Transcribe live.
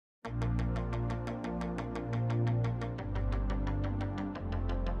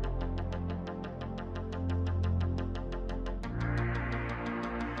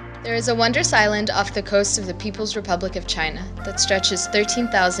There is a wondrous island off the coast of the People's Republic of China that stretches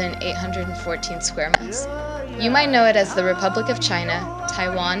 13,814 square miles. You might know it as the Republic of China,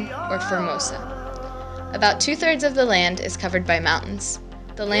 Taiwan, or Formosa. About 2/3 of the land is covered by mountains.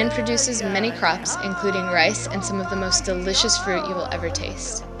 The land produces many crops, including rice and some of the most delicious fruit you will ever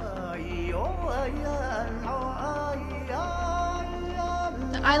taste.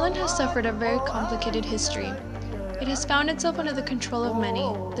 The island has suffered a very complicated history. It has found itself under the control of many: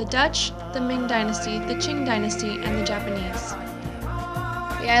 the Dutch, the Ming Dynasty, the Qing Dynasty, and the Japanese.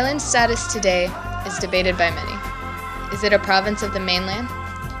 The island's status today is debated by many. Is it a province of the mainland?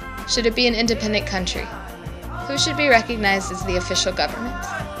 Should it be an independent country? Who should be recognized as the official government?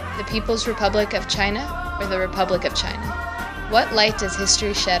 The People's Republic of China or the Republic of China? What light does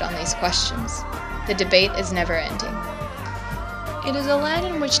history shed on these questions? The debate is never ending. It is a land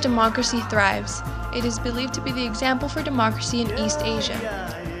in which democracy thrives. It is believed to be the example for democracy in East Asia.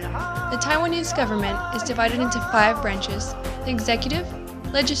 The Taiwanese government is divided into 5 branches: the executive,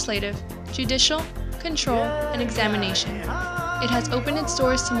 legislative, judicial, control, and examination. It has opened its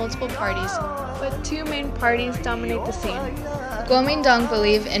doors to multiple parties, but 2 main parties dominate the scene. Kuomintang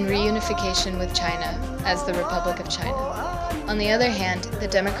believe in reunification with China as the Republic of China. On the other hand, the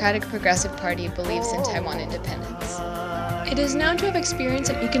Democratic Progressive Party believes in Taiwan independence. It is known to have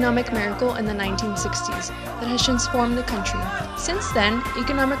experienced an economic miracle in the 1960s that has transformed the country. Since then,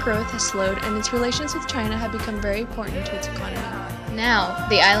 economic growth has slowed and its relations with China have become very important to its economy. Now,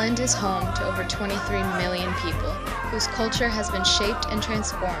 the island is home to over 23 million people, whose culture has been shaped and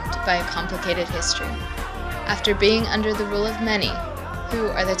transformed by a complicated history. After being under the rule of many, who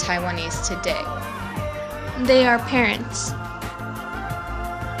are the Taiwanese today? They are parents.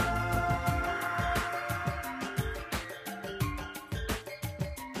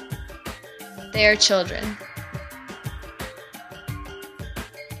 They are children.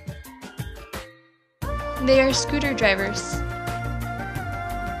 They are scooter drivers.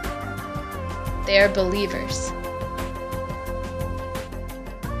 They are believers.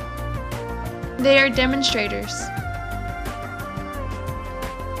 They are demonstrators.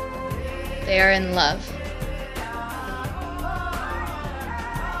 They are in love.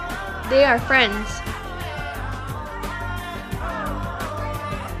 They are friends.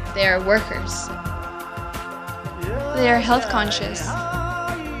 They are workers. They are health conscious.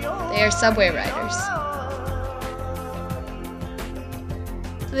 They are subway riders.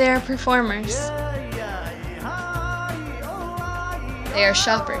 They are performers. They are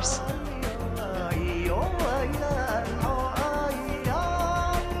shoppers.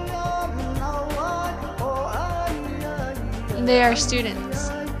 They are students.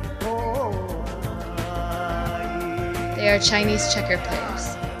 They are Chinese checker players.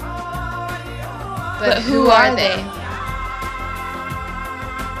 But who are they?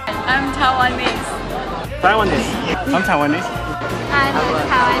 I'm Taiwanese. Taiwanese. I'm Taiwanese. I'm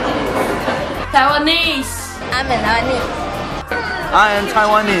Taiwanese. Taiwanese. I'm a Taiwanese. I am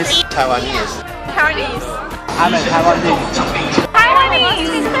Taiwanese. Taiwanese. Taiwanese. I'm a Taiwanese.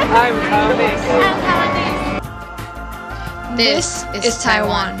 Taiwanese. I'm Taiwanese. I'm Taiwanese. This is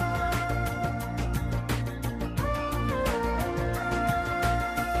Taiwan.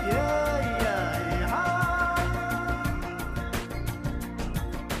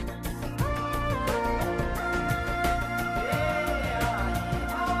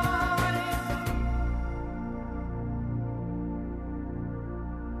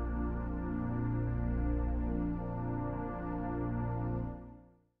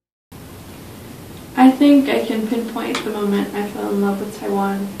 I think I can pinpoint the moment I fell in love with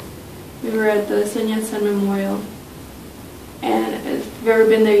Taiwan. We were at the Sun Yat-sen Memorial, and if you've ever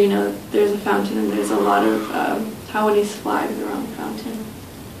been there, you know there's a fountain and there's a lot of Taiwanese flags around the fountain.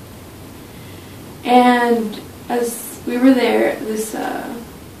 And as we were there, this a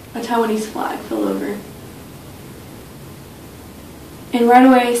Taiwanese flag fell over. And right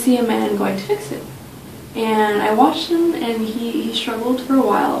away I see a man going to fix it. And I watched him, and he struggled for a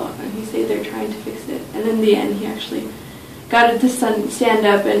while, and he stayed there trying to fix it. And in the end, he actually got it to stand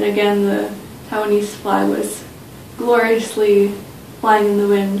up, and again the Taiwanese flag was gloriously flying in the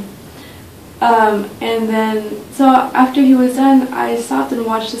wind. And then, so after he was done, I stopped and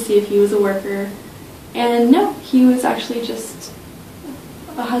watched to see if he was a worker. And no, he was actually just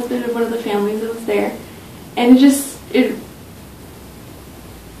a husband of one of the families that was there. And it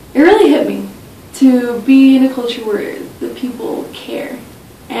really hit me to be in a culture where the people care,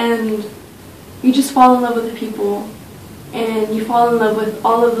 and you just fall in love with the people, and you fall in love with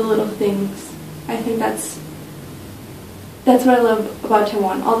all of the little things. I think that's what I love about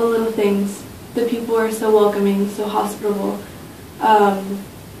Taiwan, all the little things. The people are so welcoming, so hospitable.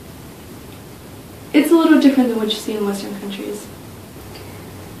 it's a little different than what you see in Western countries.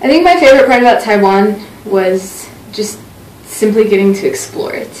 I think my favorite part about Taiwan was just simply getting to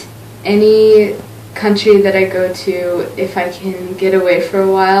explore it. Any country that I go to, if I can get away for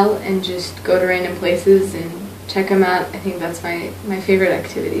a while and just go to random places and check them out, I think that's my favorite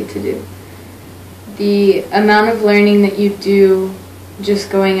activity to do. The amount of learning that you do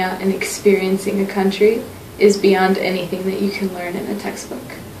just going out and experiencing a country is beyond anything that you can learn in a textbook.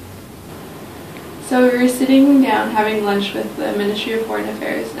 So we were sitting down having lunch with the Ministry of Foreign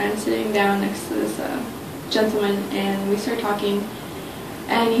Affairs, and I'm sitting down next to this gentleman, and we start talking,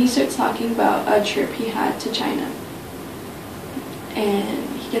 and he starts talking about a trip he had to China.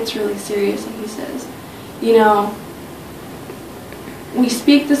 And he gets really serious and he says, you know, we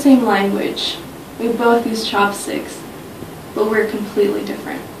speak the same language, we both use chopsticks, but we're completely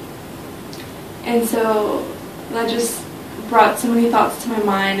different. And so that just brought so many thoughts to my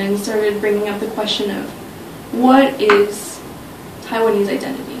mind and started bringing up the question of what is Taiwanese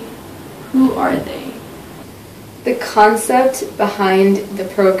identity? Who are they? The concept behind the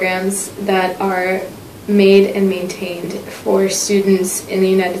programs that are made and maintained for students in the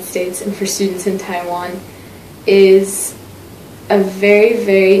United States and for students in Taiwan is a very,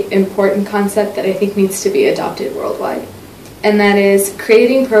 very important concept that I think needs to be adopted worldwide. And that is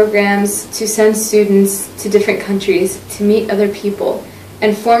creating programs to send students to different countries to meet other people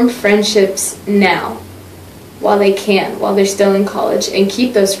and form friendships now while they can, while they're still in college, and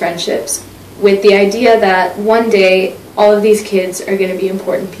keep those friendships with the idea that one day all of these kids are going to be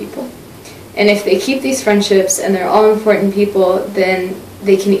important people. And if they keep these friendships and they're all important people, then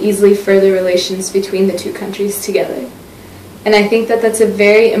they can easily further relations between the two countries together. And I think that that's a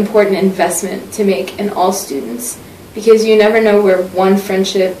very important investment to make in all students, because you never know where one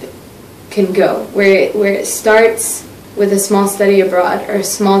friendship can go, where it starts with a small study abroad or a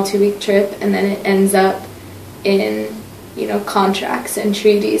small 2-week trip, and then it ends up in, you know, contracts and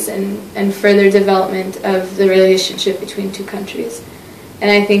treaties and further development of the relationship between two countries.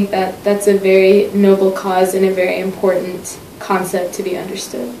 And I think that that's a very noble cause and a very important concept to be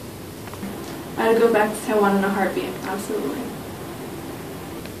understood. I'd go back to Taiwan in a heartbeat, absolutely.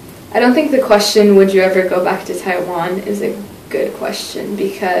 I don't think the question, would you ever go back to Taiwan, is a good question,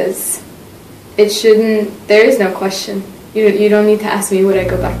 because it shouldn't, there is no question. You don't need to ask me, would I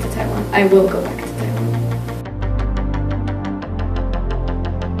go back to Taiwan? I will go back to Taiwan.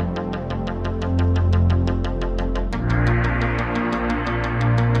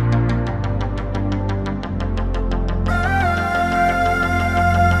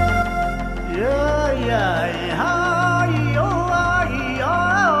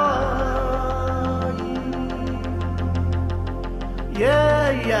 Yeah,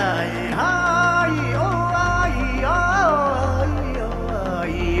 yeah, yeah.